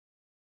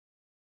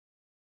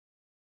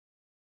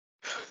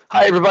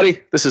Hi,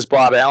 everybody. This is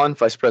Bob Allan,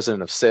 Vice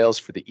President of Sales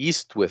for the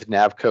East with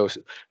NAVCO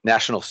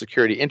National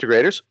Security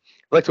Integrators.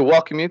 I'd like to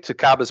welcome you to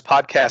CABA's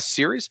podcast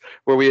series,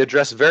 where we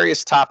address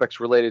various topics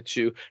related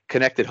to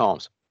connected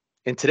homes.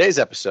 In today's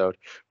episode,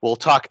 we'll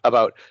talk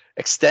about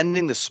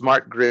extending the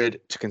smart grid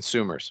to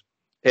consumers.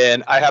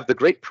 And I have the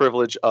great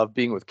privilege of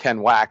being with Ken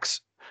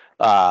Wacks.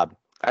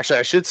 Actually,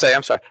 I should say,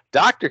 I'm sorry,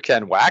 Dr.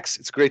 Ken Wacks.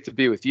 It's great to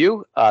be with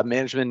you,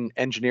 management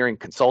engineering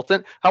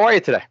consultant. How are you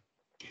today?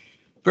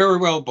 Very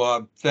well,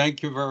 Bob.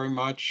 Thank you very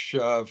much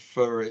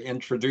for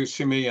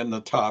introducing me and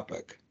the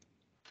topic.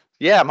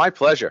 Yeah, my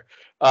pleasure.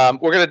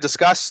 We're going to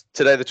discuss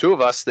today, the two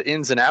of us, the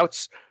ins and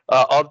outs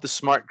of the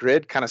smart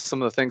grid, kind of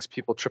some of the things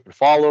people trip and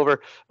fall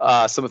over,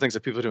 some of the things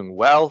that people are doing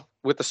well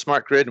with the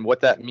smart grid and what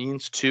that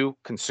means to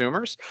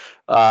consumers,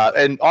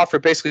 and offer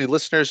basically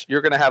listeners,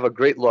 you're going to have a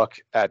great look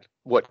at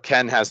what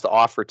Ken has to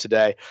offer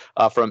today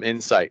from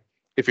Insight.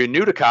 If you're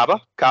new to CABA,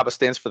 CABA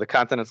stands for the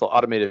Continental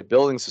Automated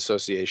Buildings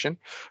Association.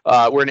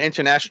 We're an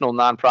international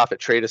nonprofit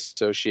trade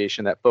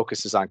association that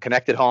focuses on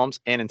connected homes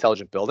and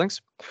intelligent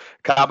buildings.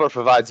 CABA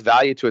provides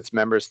value to its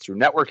members through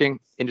networking,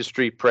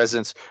 industry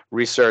presence,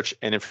 research,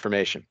 and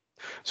information.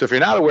 So if you're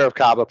not aware of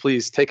CABA,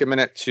 please take a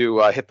minute to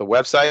hit the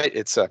website.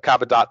 It's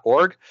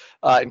CABA.org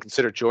and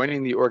consider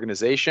joining the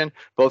organization.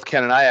 Both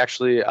Ken and I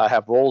actually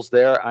have roles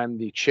there. I'm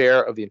the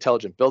chair of the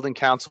Intelligent Building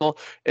Council.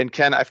 And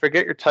Ken, I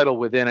forget your title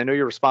within. I know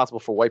you're responsible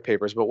for white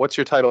papers, but what's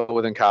your title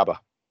within CABA?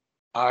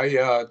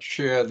 I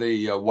chair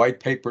the White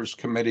Papers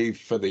Committee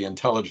for the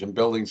Intelligent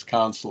Buildings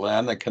Council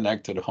and the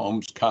Connected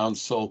Homes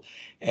Council,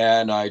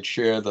 and I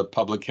chair the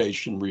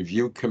Publication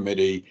Review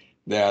Committee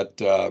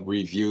that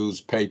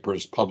reviews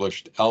papers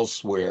published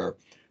elsewhere,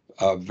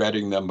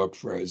 vetting them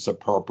as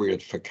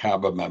appropriate for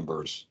CABA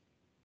members.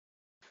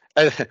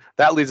 And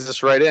that leads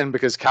us right in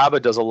because CABA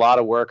does a lot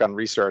of work on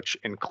research,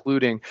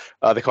 including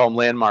they call them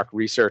landmark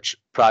research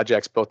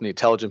projects, both in the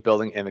intelligent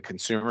building and the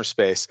consumer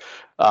space.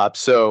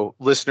 So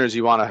listeners,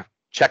 you want to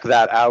check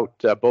that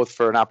out, both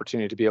for an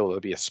opportunity to be able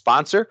to be a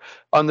sponsor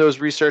on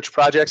those research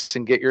projects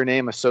and get your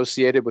name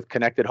associated with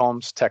Connected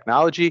Homes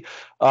technology,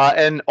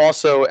 and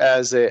also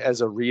as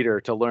a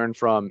reader to learn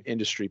from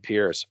industry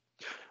peers.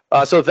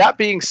 So that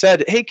being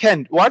said, hey,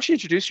 Ken, why don't you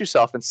introduce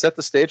yourself and set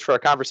the stage for our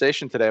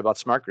conversation today about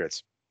smart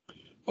grids?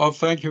 Well,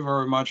 thank you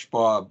very much,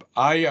 Bob.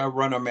 I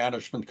run a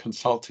management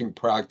consulting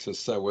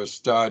practice that was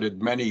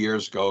started many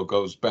years ago,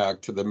 goes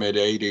back to the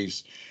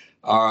mid-'80s.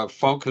 Our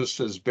focus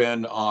has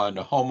been on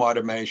home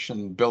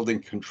automation,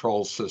 building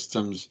control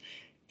systems,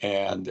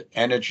 and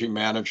energy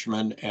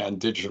management and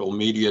digital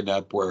media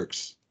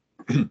networks.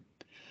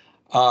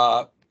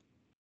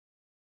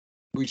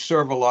 We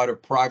serve a lot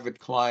of private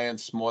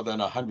clients, more than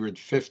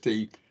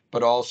 150,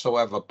 but also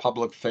have a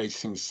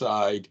public-facing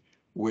side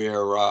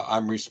where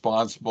I'm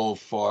responsible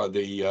for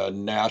the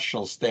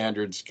National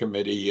Standards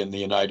Committee in the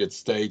United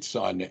States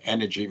on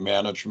energy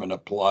management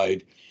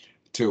applied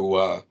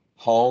to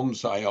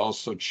homes. I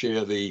also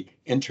chair the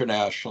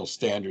International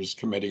Standards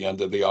Committee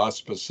under the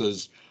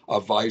auspices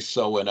of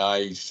ISO and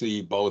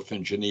IEC, both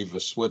in Geneva,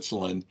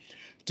 Switzerland,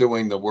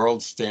 doing the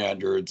world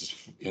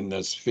standards in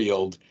this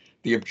field.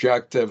 The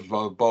objective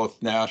of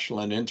both national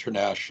and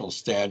international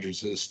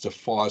standards is to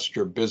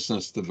foster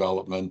business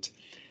development.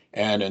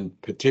 And in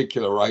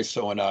particular,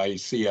 ISO and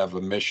IEC have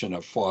a mission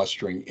of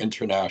fostering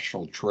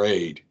international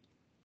trade.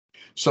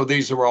 So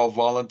these are all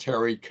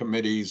voluntary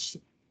committees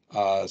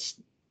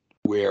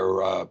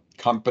where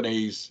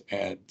companies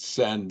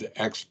send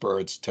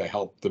experts to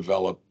help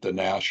develop the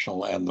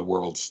national and the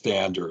world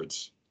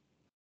standards.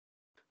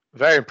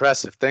 Very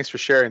impressive. Thanks for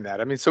sharing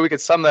that. I mean, so we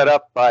could sum that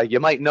up. You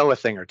might know a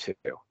thing or two.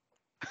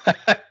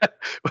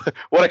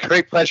 What a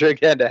great pleasure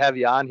again to have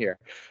you on here.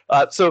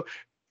 So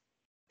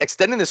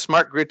extending the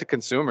smart grid to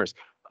consumers.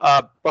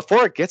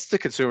 Before it gets to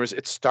consumers,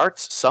 it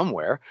starts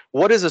somewhere.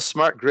 What is a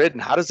smart grid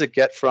and how does it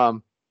get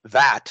from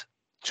that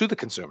to the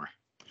consumer?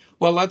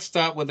 Well, let's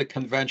start with a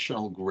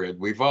conventional grid.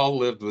 We've all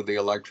lived with the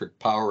electric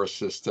power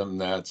system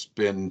that's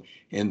been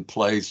in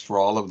place for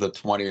all of the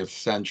 20th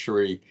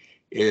century.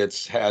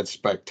 It's had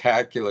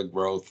spectacular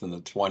growth in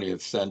the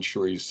 20th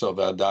century, so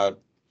that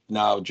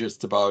now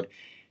just about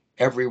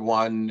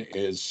everyone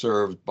is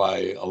served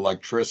by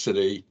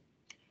electricity.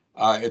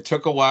 It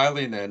took a while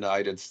in the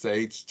United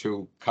States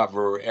to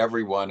cover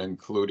everyone,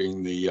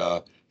 including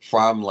the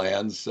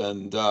farmlands.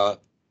 And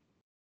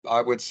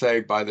I would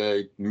say by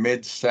the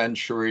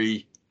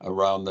mid-century,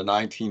 around the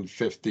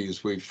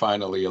 1950s, we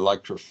finally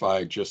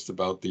electrified just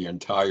about the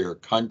entire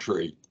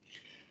country.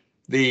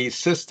 The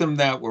system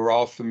that we're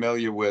all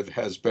familiar with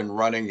has been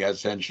running,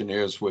 as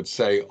engineers would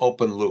say,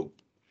 open loop,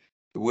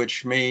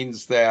 which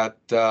means that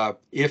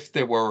if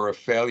there were a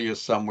failure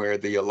somewhere,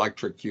 the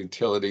electric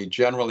utility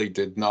generally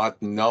did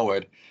not know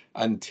it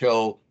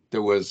until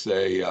there was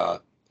a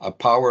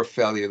power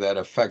failure that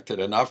affected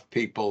enough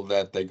people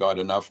that they got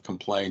enough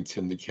complaints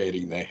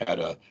indicating they had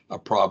a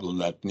problem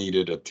that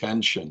needed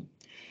attention.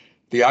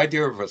 The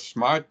idea of a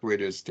smart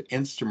grid is to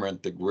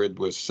instrument the grid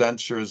with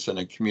sensors and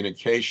a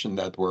communication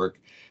network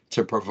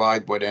to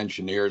provide what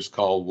engineers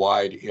call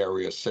wide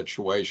area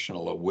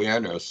situational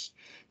awareness,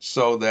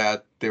 so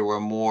that there were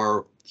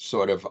more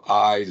sort of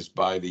eyes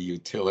by the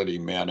utility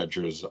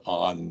managers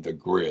on the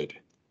grid.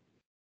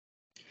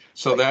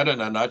 So that,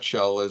 in a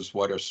nutshell, is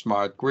what a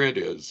smart grid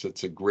is.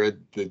 It's a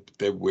grid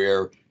that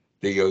where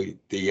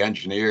the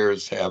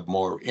engineers have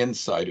more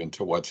insight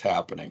into what's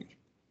happening.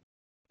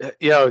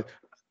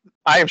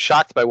 I am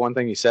shocked by one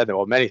thing you said.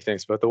 Well, many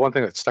things, but the one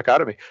thing that stuck out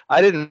at me,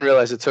 I didn't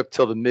realize it took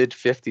till the mid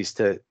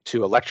 '50s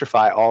to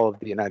electrify all of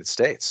the United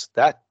States.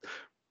 That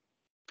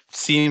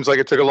seems like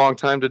it took a long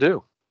time to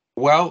do.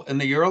 Well, in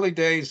the early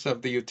days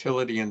of the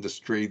utility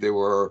industry, there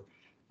were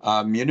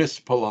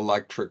municipal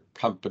electric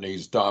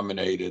companies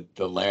dominated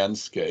the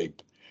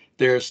landscape.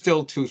 There are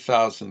still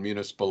 2,000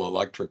 municipal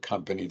electric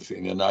companies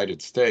in the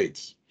United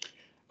States.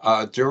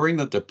 During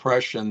the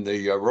Depression,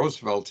 the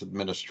Roosevelt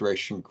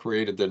administration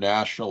created the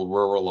National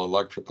Rural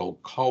Electrical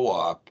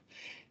Co-op.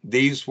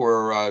 These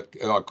were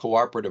a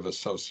cooperative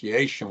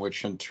association,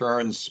 which in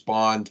turn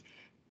spawned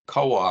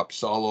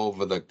co-ops all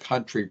over the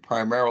country,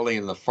 primarily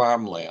in the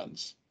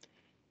farmlands.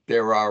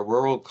 There are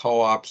rural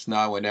co-ops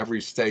now in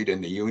every state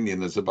in the union.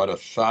 There's about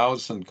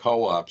 1,000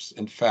 co-ops.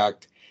 In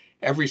fact,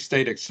 every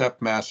state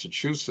except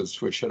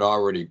Massachusetts, which had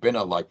already been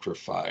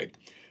electrified.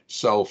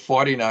 So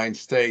 49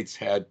 states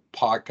had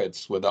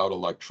pockets without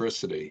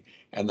electricity,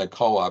 and the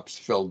co-ops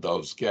filled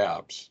those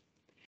gaps.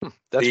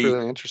 That's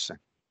really interesting.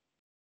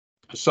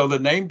 So the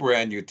name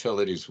brand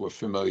utilities we're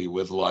familiar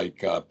with,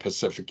 like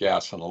Pacific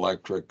Gas and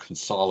Electric,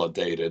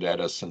 Consolidated,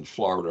 Edison,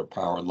 Florida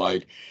Power and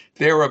Light,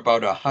 there are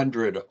about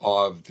 100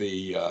 of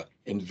the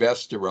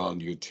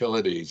investor-owned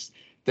utilities.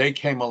 They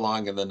came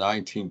along in the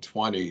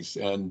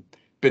 1920s and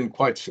been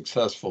quite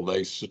successful.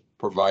 They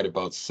provide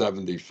about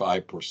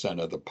 75%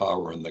 of the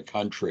power in the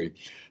country,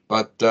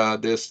 but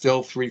there's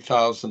still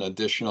 3,000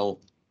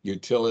 additional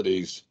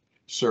utilities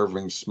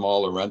serving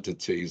smaller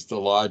entities. The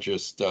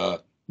largest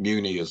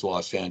muni is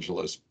Los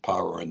Angeles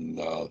Power and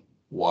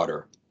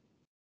Water.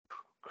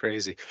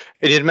 Crazy.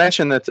 And you'd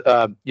mentioned that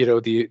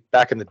the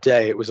back in the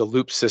day it was a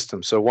loop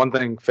system. So one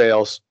thing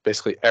fails,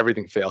 basically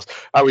everything fails.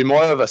 Are we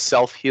more of a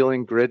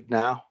self-healing grid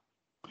now?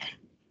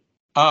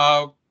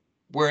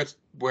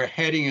 We're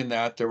heading in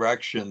that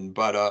direction,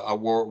 but a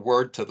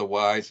word to the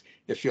wise: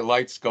 if your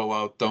lights go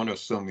out, don't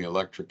assume the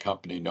electric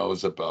company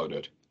knows about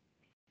it.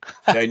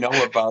 They know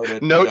about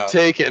it. Note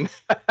taken.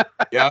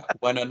 Yeah,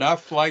 when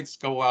enough lights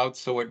go out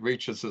so it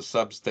reaches a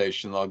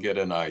substation, they'll get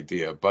an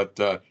idea. But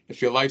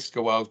if your lights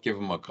go out, give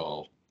them a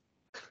call.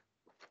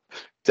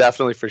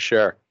 Definitely, for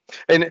sure.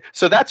 And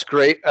so that's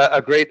great,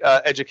 a great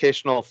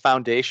educational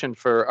foundation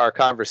for our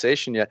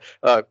conversation yet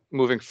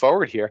moving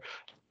forward here.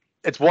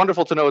 It's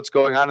wonderful to know what's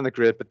going on in the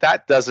grid, but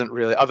that doesn't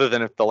really, other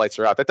than if the lights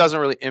are out, that doesn't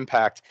really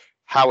impact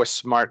how a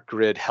smart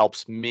grid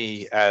helps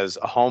me as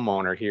a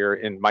homeowner here,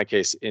 in my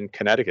case, in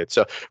Connecticut.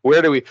 So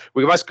where do we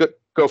must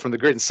go from the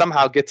grid and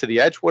somehow get to the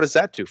edge? What does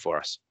that do for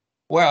us?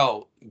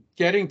 Well,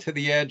 getting to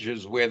the edge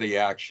is where the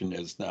action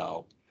is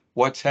now.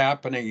 What's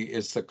happening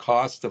is the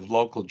cost of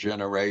local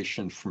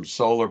generation from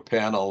solar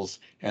panels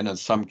and in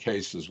some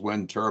cases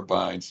wind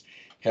turbines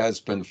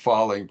has been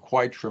falling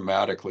quite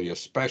dramatically,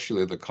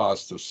 especially the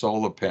cost of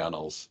solar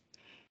panels.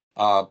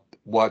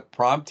 What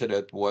prompted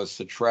it was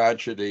the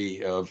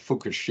tragedy of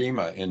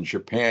Fukushima in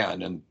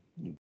Japan in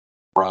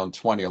around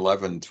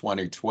 2011,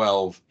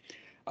 2012.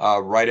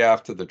 Right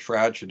after the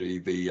tragedy,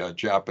 the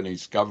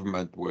Japanese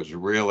government was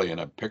really in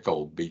a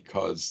pickle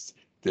because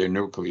their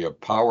nuclear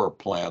power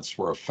plants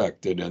were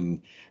affected,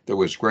 and there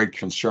was great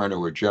concern it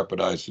would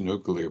jeopardize the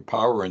nuclear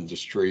power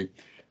industry.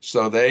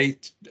 So they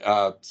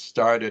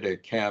started a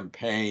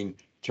campaign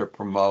to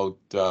promote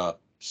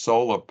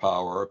solar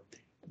power.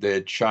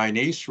 The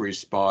Chinese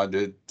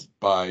responded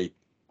by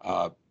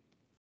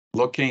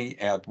looking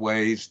at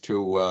ways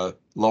to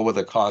lower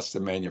the cost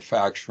of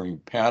manufacturing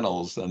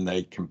panels, and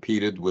they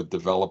competed with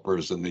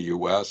developers in the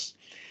US.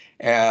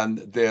 And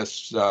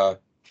this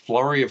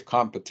flurry of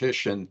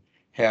competition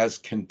has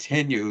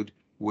continued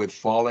with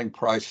falling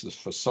prices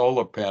for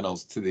solar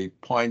panels to the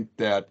point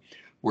that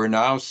we're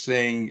now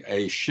seeing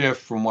a shift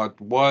from what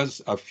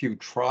was a few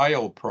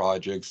trial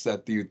projects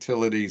that the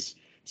utilities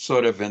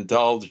sort of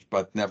indulged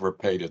but never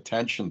paid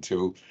attention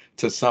to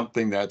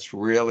something that's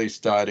really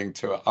starting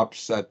to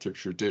upset the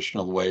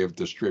traditional way of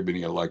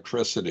distributing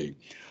electricity.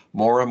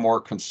 More and more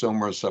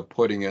consumers are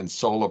putting in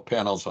solar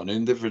panels on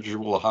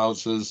individual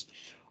houses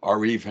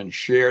or even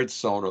shared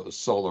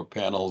solar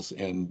panels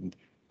in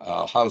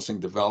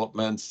housing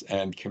developments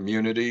and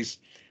communities.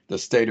 The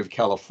state of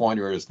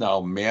California is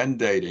now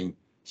mandating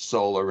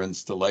solar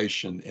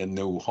installation in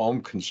new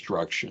home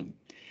construction.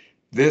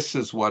 This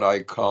is what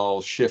I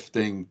call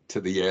shifting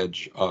to the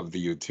edge of the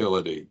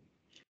utility.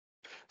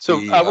 So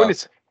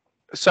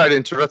sorry to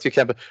interrupt you,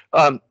 Ken,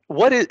 but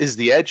what is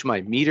the edge?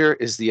 My meter?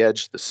 Is the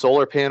edge the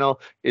solar panel?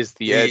 Is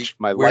the edge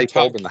my light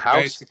bulb in the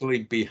house?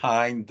 Basically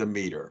behind the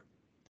meter.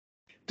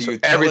 So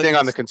everything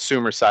on the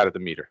consumer side of the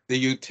meter. The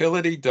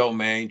utility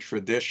domain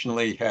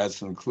traditionally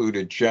has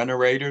included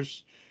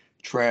generators.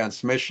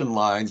 transmission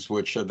lines,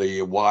 which are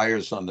the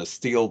wires on the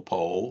steel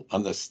pole,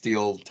 on the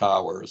steel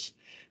towers,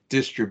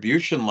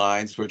 distribution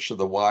lines, which are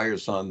the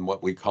wires on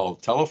what we call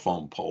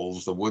telephone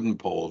poles, the wooden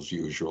poles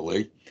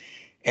usually,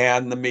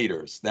 and the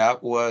meters.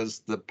 That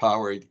was the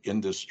power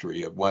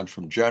industry. It went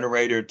from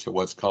generator to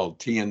what's called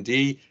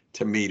T&D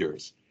to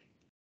meters.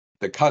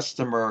 The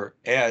customer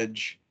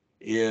edge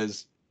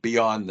is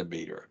beyond the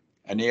meter,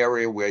 an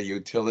area where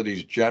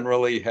utilities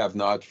generally have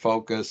not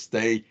focused.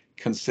 They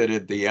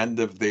considered the end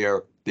of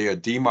their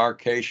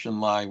demarcation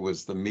line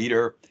was the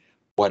meter.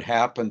 What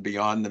happened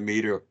beyond the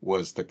meter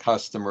was the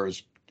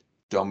customer's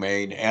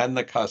domain and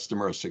the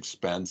customer's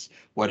expense.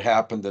 What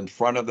happened in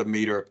front of the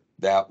meter,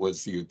 that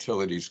was the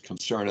utility's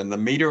concern. And the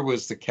meter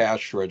was the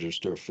cash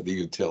register for the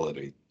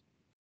utility.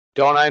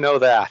 Don't I know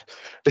that?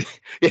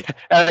 Yeah,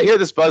 and I hear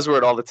this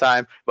buzzword all the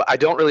time, but I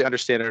don't really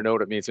understand or know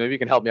what it means. Maybe you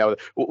can help me out with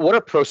it. What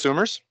are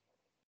prosumers?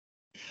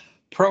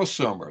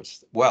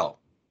 Prosumers. Well,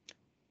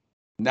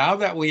 now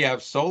that we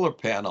have solar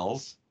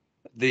panels,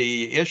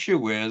 the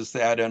issue is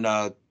that in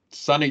a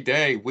sunny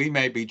day, we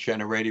may be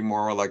generating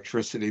more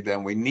electricity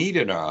than we need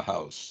in our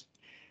house.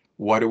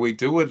 What do we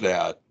do with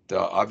that?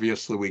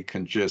 Obviously, we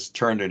can just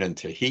turn it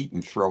into heat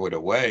and throw it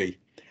away.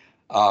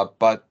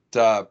 But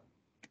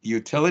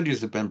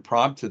utilities have been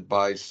prompted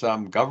by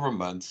some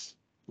governments,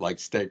 like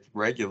state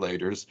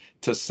regulators,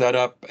 to set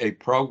up a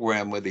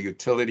program where the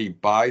utility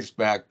buys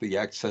back the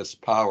excess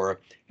power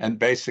and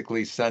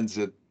basically sends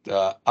it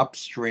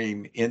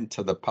upstream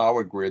into the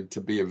power grid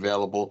to be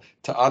available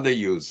to other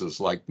users,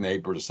 like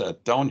neighbors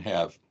that don't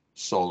have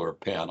solar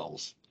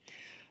panels.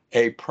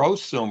 A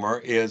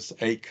prosumer is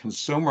a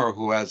consumer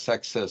who has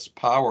excess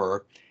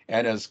power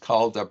and is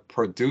called a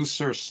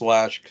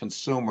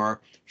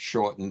producer/consumer,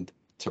 shortened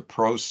to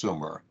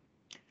prosumer.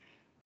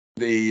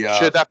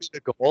 Should that be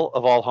the goal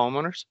of all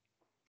homeowners?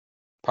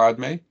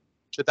 Pardon me?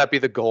 Should that be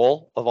the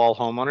goal of all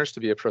homeowners, to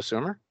be a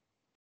prosumer?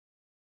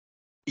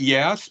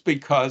 Yes,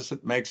 because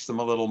it makes them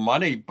a little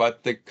money,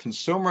 but the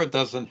consumer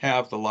doesn't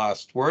have the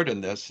last word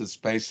in this. It's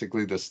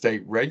basically the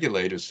state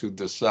regulators who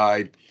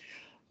decide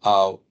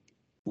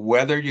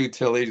whether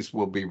utilities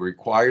will be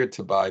required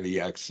to buy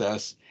the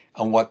excess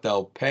and what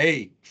they'll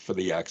pay for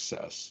the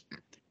excess.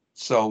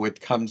 So it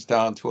comes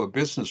down to a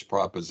business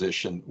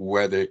proposition,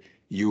 whether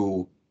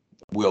you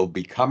will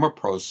become a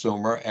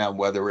prosumer and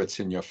whether it's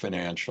in your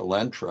financial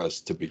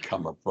interest to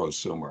become a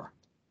prosumer.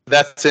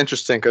 That's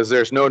interesting because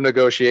there's no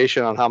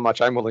negotiation on how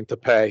much I'm willing to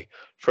pay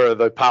for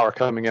the power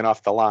coming in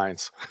off the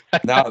lines.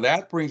 Now,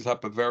 that brings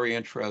up a very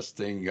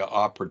interesting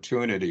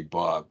opportunity,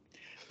 Bob.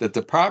 The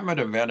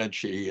Department of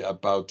Energy,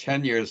 about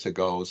 10 years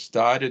ago,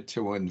 started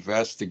to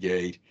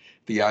investigate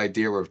the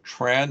idea of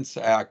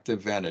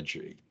transactive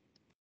energy.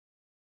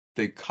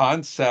 The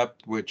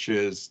concept, which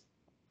is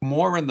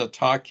more in the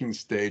talking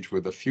stage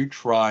with a few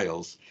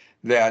trials,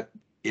 that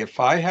if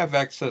I have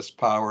excess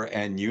power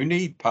and you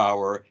need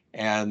power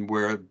and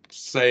we're,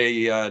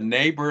 say,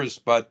 neighbors,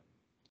 but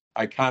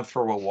I can't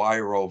throw a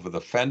wire over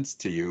the fence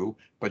to you,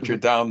 but you're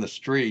down the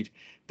street,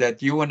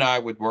 that you and I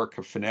would work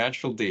a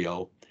financial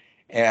deal,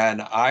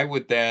 and I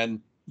would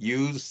then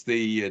use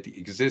the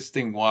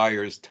existing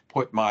wires to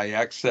put my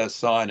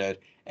excess on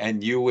it,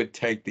 and you would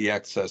take the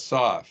excess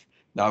off.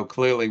 Now,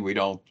 clearly, we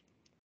don't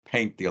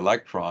paint the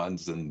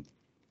electrons and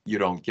you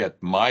don't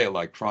get my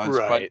electrons,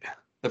 Right. but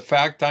the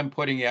fact I'm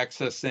putting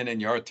excess in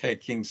and you're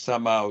taking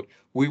some out,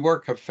 we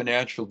work a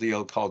financial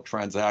deal called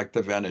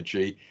transactive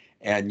energy,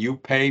 and you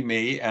pay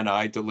me and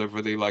I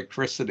deliver the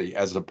electricity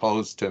as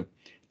opposed to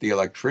the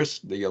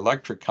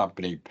electric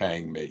company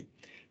paying me.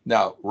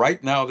 Now,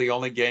 right now, the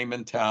only game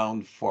in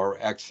town for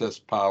excess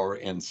power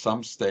in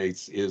some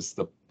states is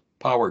the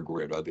power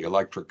grid or the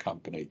electric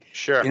company.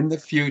 Sure. In the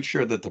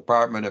future, the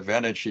Department of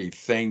Energy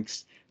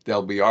thinks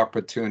there'll be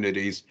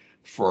opportunities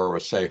for,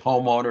 say,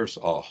 homeowners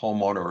or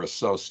homeowner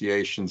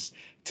associations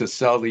to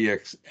sell the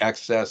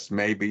excess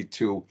maybe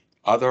to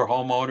other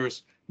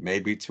homeowners,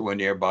 maybe to a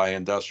nearby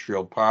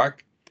industrial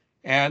park,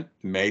 and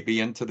maybe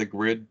into the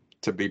grid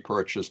to be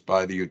purchased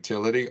by the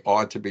utility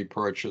or to be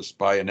purchased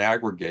by an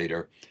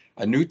aggregator,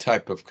 a new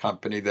type of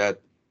company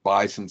that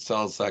buys and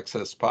sells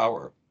excess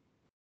power.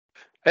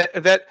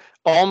 That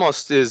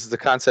almost is the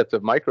concept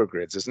of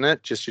microgrids, isn't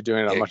it? Just you're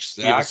doing it on a much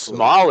even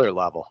smaller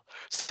level.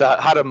 So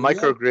how do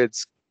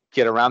microgrids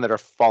get around that or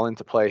fall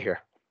into play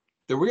here?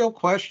 The real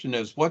question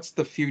is, what's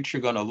the future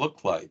going to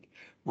look like?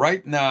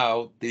 Right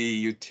now, the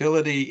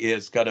utility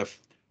is got a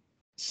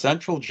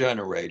central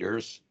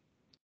generators,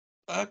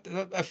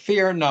 a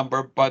fair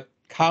number, but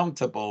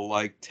countable,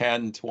 like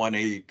 10,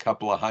 20,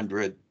 couple of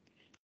hundred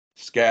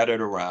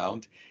scattered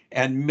around,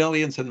 and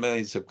millions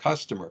of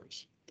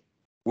customers.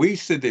 We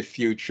see the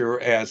future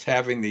as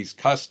having these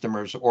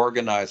customers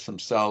organize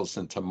themselves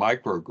into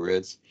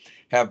microgrids,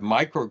 have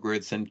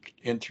microgrids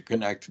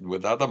interconnected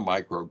with other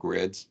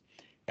microgrids,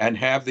 and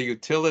have the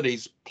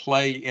utilities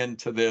play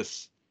into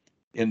this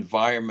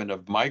environment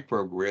of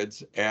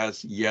microgrids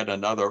as yet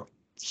another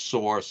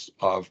source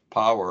of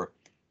power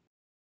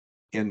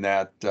in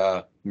that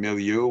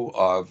milieu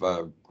of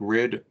a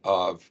grid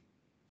of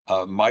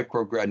a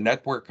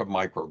network of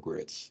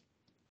microgrids.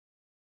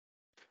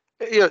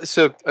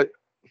 So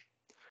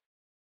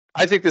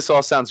I think this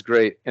all sounds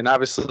great. And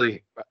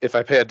obviously, if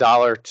I pay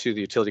 $1 to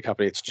the utility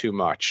company, it's too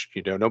much.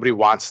 Nobody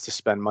wants to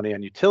spend money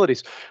on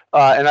utilities.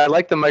 And I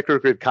like the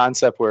microgrid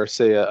concept where,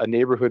 say, a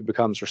neighborhood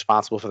becomes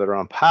responsible for their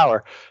own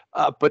power.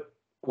 But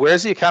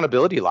where's the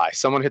accountability lie?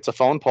 Someone hits a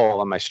phone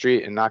pole on my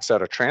street and knocks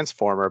out a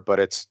transformer, but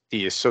it's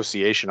the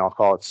association, I'll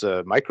call it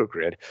a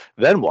microgrid.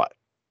 Then what?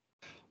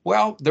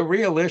 Well, the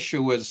real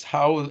issue is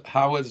how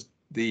are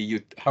the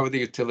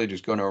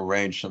utilities going to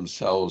arrange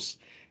themselves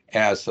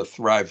as a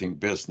thriving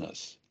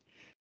business?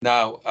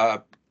 Now,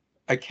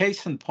 a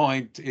case in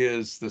point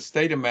is the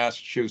state of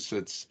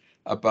Massachusetts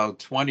about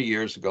 20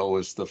 years ago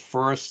was the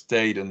first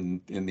state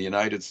in the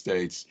United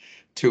States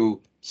to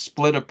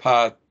split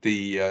apart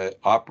the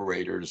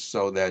operators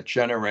so that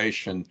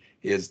generation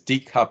is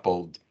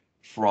decoupled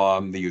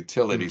from the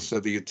utility. So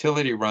the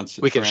utility runs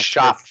the We can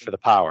shop for the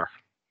power.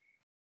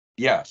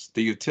 Yes,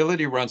 the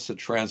utility runs the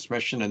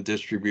transmission and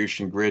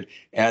distribution grid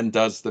and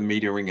does the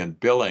metering and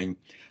billing,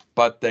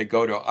 but they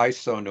go to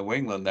ISO New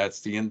England, that's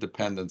the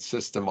independent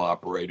system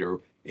operator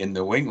in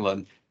New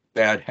England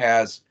that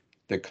has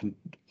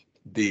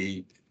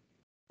the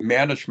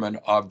management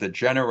of the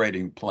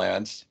generating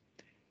plants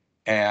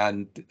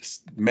and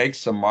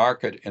makes a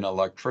market in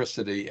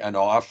electricity and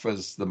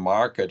offers the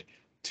market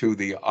to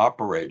the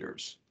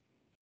operators.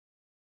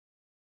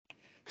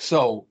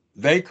 So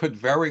they could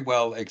very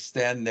well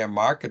extend their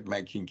market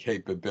making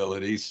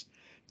capabilities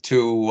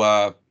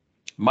to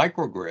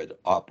microgrid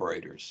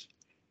operators.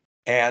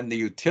 And the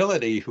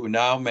utility who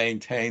now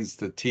maintains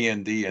the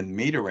T&D and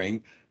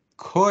metering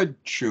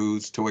could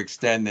choose to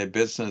extend their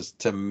business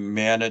to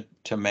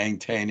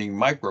maintaining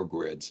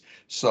microgrids.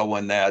 So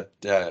when that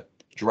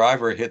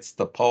driver hits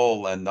the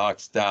pole and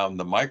knocks down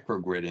the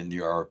microgrid in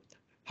your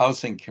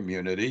housing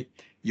community,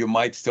 you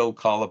might still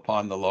call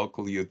upon the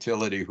local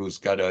utility who's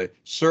got a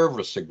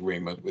service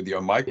agreement with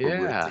your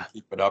microgrid to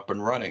keep it up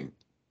and running.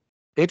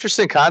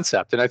 Interesting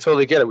concept, and I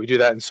totally get it. We do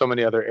that in so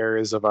many other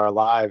areas of our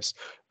lives.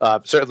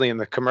 Certainly in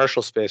the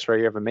commercial space, where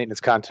you have a maintenance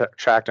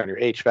contract on your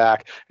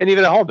HVAC, and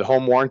even at home, the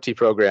home warranty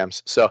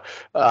programs. So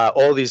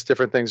all these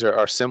different things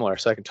are similar.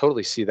 So I can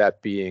totally see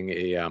that being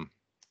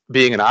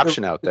an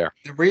option out there.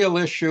 The real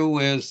issue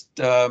is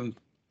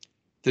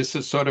this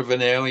is sort of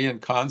an alien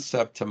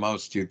concept to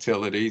most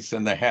utilities,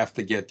 and they have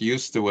to get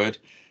used to it.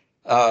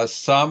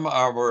 Some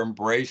are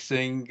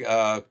embracing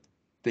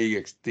the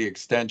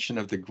extension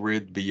of the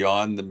grid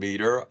beyond the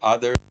meter.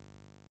 Others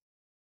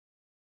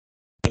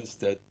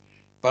against it,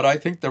 but I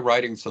think the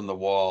writing's on the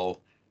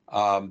wall.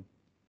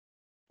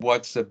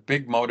 What's a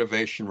big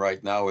motivation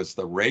right now is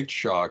the rate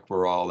shock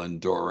we're all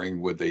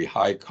enduring with the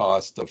high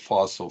cost of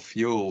fossil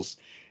fuels,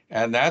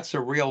 and that's a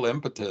real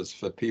impetus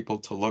for people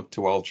to look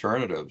to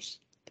alternatives.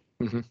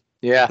 Mm-hmm.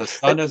 Yeah, the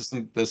sun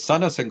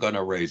isn't going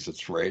to raise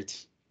its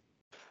rates.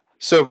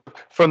 So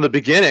from the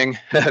beginning,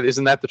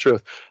 isn't that the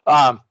truth?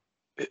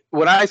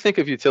 When I think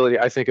of utility,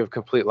 I think of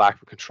complete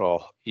lack of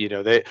control.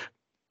 If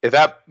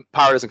that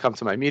power doesn't come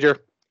to my meter,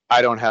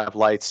 I don't have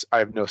lights. I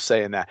have no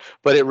say in that.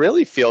 But it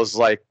really feels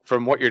like,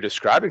 from what you're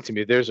describing to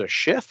me, there's a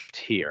shift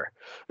here.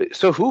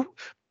 So who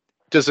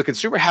does the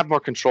consumer have more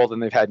control than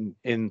they've had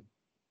in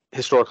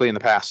historically in the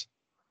past?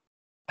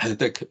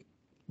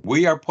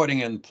 We are putting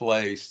in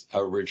place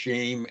a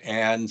regime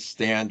and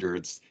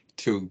standards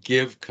to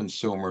give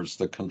consumers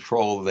the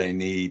control they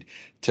need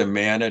to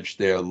manage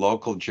their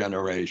local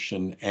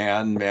generation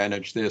and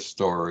manage their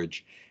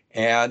storage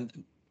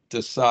and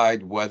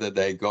decide whether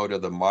they go to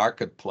the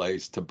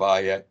marketplace to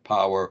buy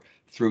power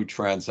through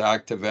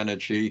transactive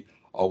energy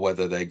or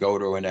whether they go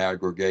to an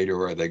aggregator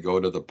or they go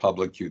to the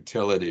public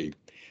utility.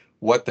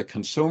 What the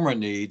consumer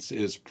needs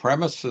is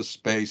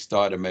premises-based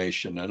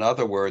automation. In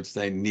other words,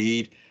 they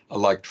need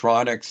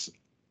electronics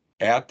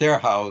at their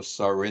house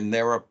or in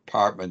their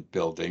apartment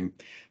building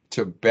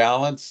to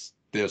balance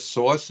their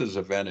sources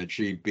of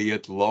energy, be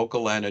it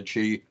local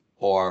energy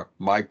or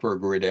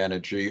microgrid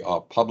energy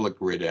or public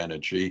grid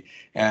energy,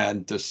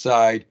 and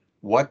decide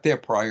what their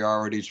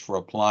priorities for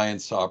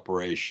appliance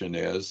operation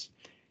is,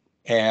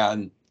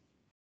 and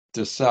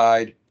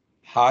decide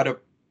how to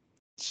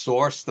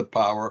source the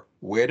power,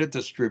 where to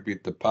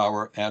distribute the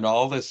power, and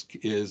all this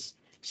is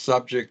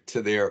subject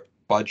to their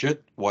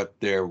budget, what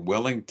they're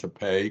willing to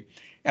pay,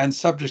 and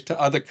subject to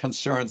other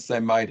concerns they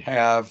might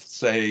have,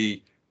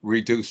 say,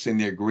 reducing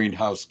their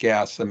greenhouse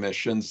gas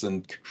emissions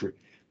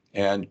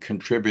and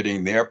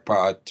contributing their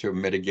part to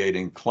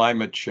mitigating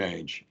climate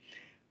change.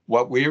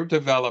 What we're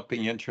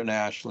developing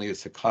internationally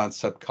is a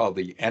concept called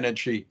the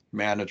energy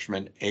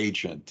management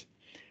agent.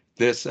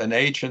 An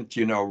agent,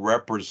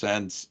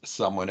 represents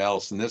someone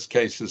else. In this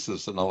case, this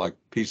is a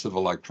piece of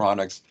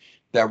electronics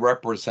that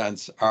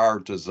represents our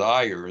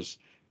desires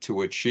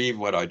to achieve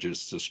what I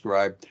just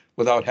described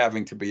without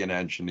having to be an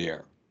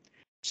engineer.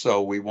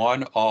 So we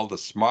want all the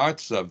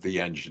smarts of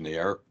the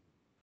engineer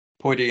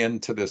put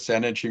into this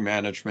energy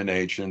management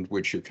agent,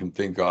 which you can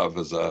think of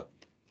as a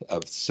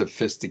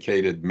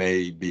sophisticated,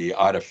 maybe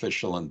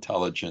artificial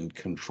intelligent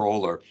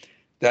controller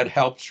that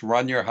helps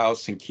run your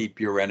house and keep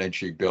your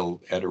energy bill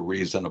at a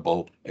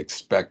reasonable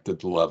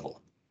expected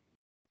level.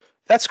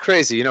 That's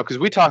crazy, because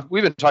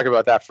we've been talking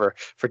about that for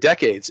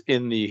decades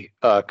in the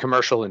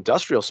commercial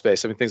industrial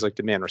space. I mean, things like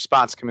demand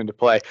response come into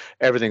play.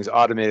 Everything's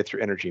automated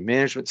through energy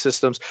management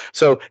systems.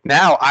 So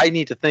now I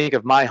need to think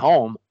of my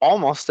home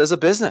almost as a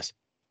business.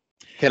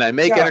 Can I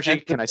make Yeah, energy?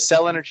 Can I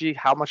sell energy?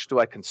 How much do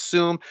I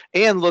consume?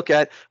 And look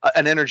at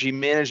an energy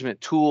management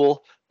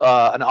tool,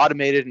 an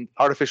automated and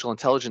artificial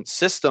intelligence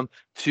system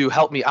to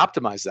help me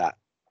optimize that.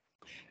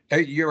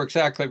 you're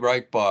exactly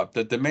right, Bob.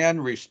 The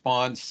demand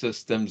response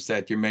systems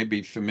that you may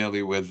be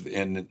familiar with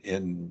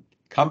in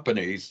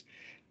companies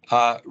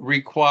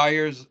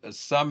requires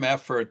some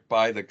effort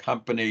by the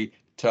company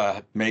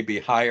to maybe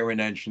hire an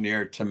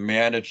engineer to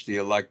manage the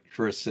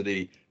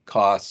electricity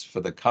costs for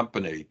the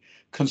company.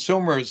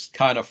 Consumers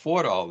can't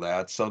afford all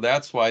that, so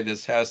that's why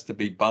this has to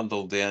be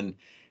bundled in.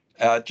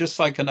 Just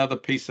like another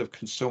piece of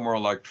consumer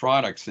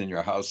electronics in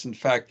your house. In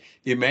fact,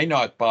 you may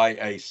not buy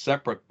a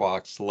separate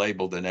box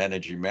labeled an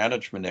energy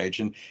management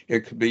agent.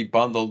 It could be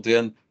bundled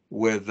in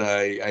with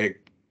a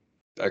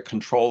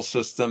control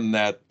system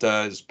that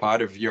is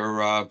part of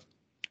your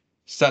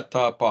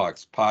set-top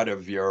box, part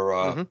of your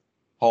Hmm.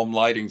 home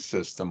lighting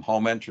system,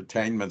 home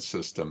entertainment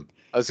system.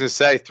 I was going to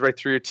say, right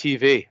through your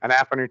TV, an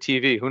app on your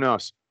TV. Who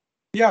knows?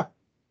 Yeah,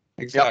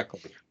 Yep.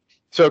 exactly.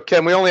 So,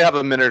 Ken, we only have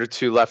a minute or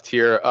two left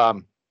here.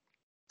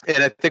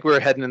 And I think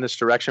we're heading in this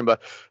direction,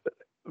 but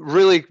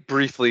really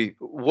briefly,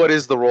 what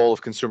is the role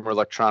of consumer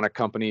electronic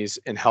companies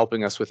in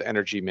helping us with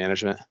energy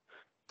management?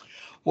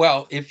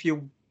 Well, if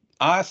you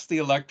ask the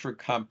electric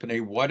company,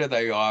 what do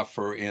they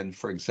offer in,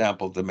 for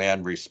example,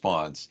 demand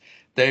response?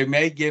 They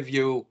may give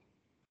you,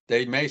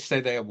 they may say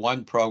they have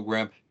one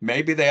program.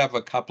 Maybe they have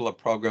a couple of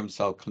programs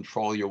that'll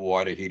control your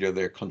water heater,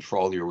 they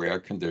control your air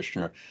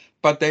conditioner,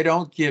 but they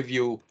don't give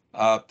you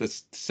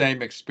the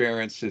same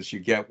experiences you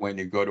get when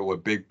you go to a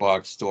big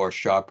box store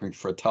shopping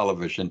for a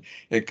television.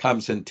 It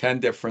comes in 10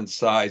 different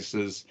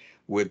sizes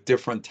with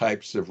different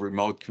types of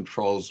remote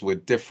controls,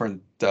 with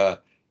different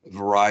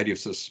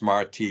varieties of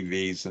smart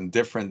TVs and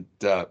different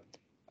uh,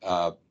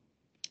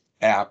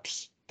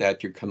 apps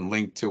that you can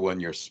link to on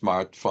your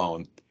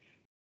smartphone.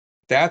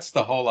 That's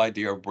the whole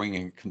idea of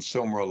bringing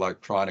consumer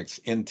electronics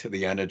into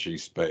the energy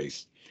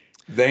space.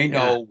 They Yeah.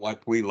 know what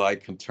we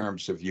like in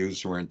terms of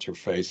user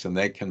interface, and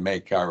they can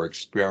make our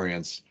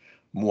experience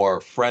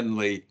more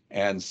friendly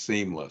and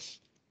seamless.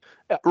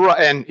 Right.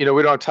 And, we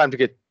don't have time to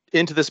get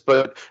into this,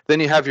 but then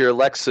you have your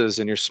Alexas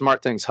and your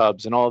Smart Things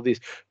hubs and all of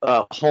these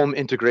home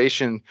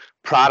integration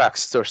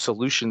products or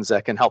solutions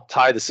that can help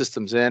tie the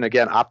systems in,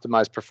 again,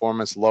 optimize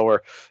performance,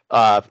 lower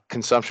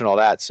consumption, all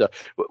that. So,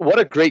 what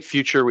a great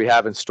future we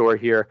have in store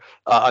here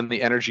on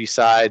the energy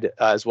side,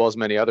 as well as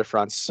many other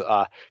fronts,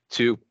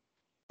 to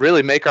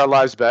really make our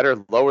lives better,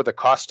 lower the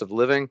cost of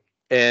living,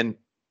 and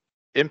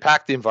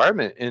impact the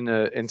environment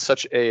in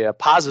such a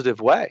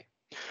positive way.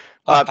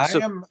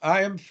 So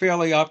I am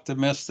fairly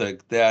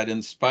optimistic that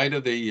in spite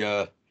of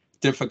the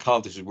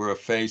difficulties we're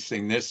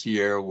facing this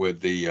year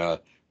with the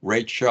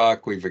rate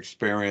shock we've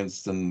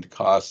experienced and the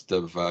cost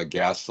of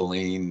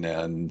gasoline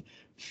and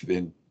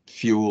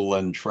fuel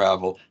and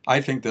travel,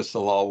 I think this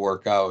will all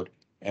work out.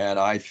 And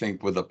I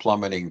think with the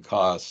plummeting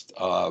cost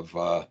of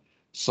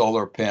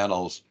solar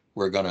panels,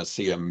 we're going to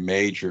see a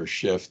major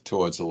shift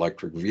towards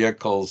electric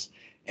vehicles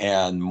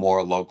and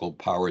more local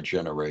power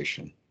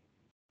generation.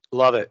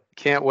 love it.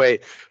 Can't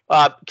wait.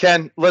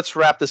 Ken, let's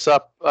wrap this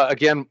up.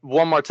 Again,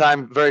 one more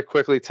time, very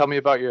quickly. Tell me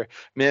about your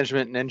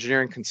management and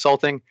engineering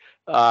consulting,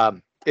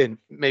 and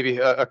maybe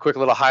a quick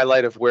little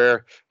highlight of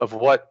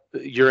what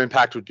your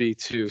impact would be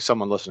to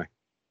someone listening.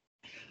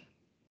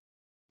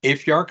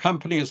 If your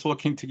company is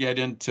looking to get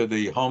into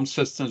the home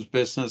systems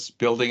business,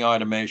 building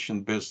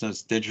automation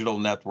business, digital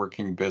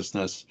networking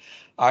business,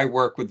 I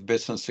work with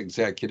business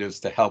executives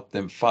to help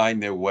them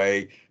find their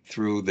way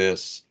through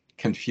this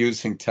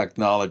confusing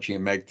technology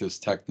and make this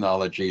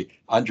technology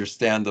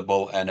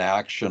understandable and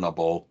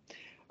actionable.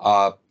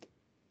 Uh,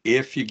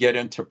 if you get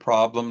into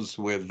problems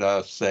with,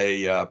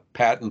 say,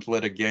 patent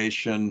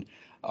litigation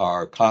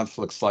or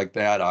conflicts like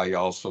that, I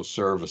also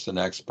serve as an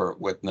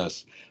expert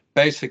witness.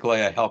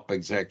 Basically, I help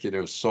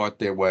executives sort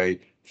their way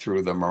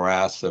through the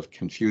morass of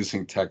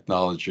confusing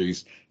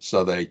technologies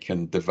so they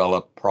can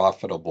develop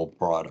profitable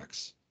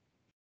products.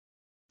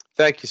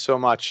 Thank you so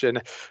much.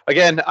 And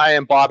again, I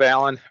am Bob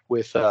Allan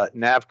with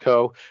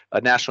NAVCO, a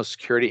national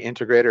security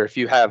integrator. If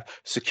you have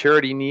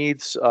security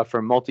needs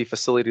for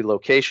multi-facility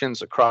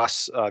locations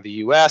across the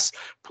U.S.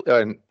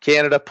 and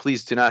Canada,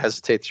 please do not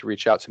hesitate to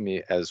reach out to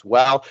me as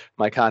well.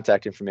 My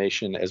contact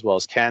information, as well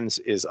as Ken's,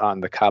 is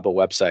on the CABA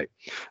website.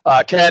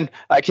 Ken,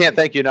 I can't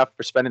thank you enough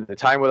for spending the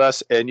time with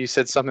us. And you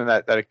said something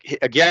that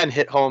again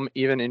hit home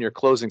even in your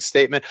closing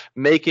statement,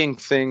 making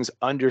things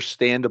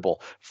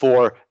understandable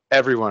for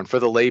everyone, for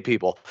the lay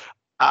people.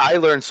 I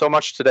learned so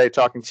much today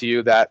talking to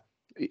you that,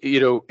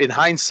 in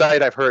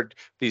hindsight, I've heard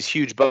these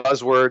huge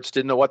buzzwords,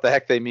 didn't know what the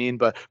heck they mean,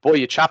 but boy,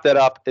 you chopped that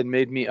up and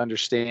made me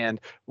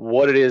understand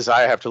what it is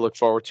I have to look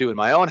forward to in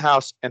my own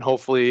house, and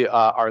hopefully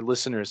our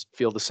listeners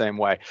feel the same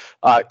way.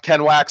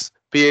 Ken Wacks,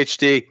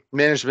 PhD,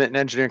 management and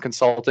engineering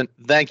consultant,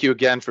 thank you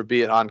again for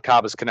being on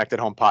CABA's Connected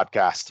Home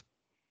podcast.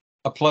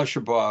 A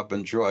pleasure, Bob.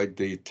 Enjoyed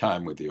the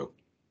time with you.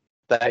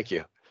 Thank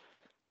you.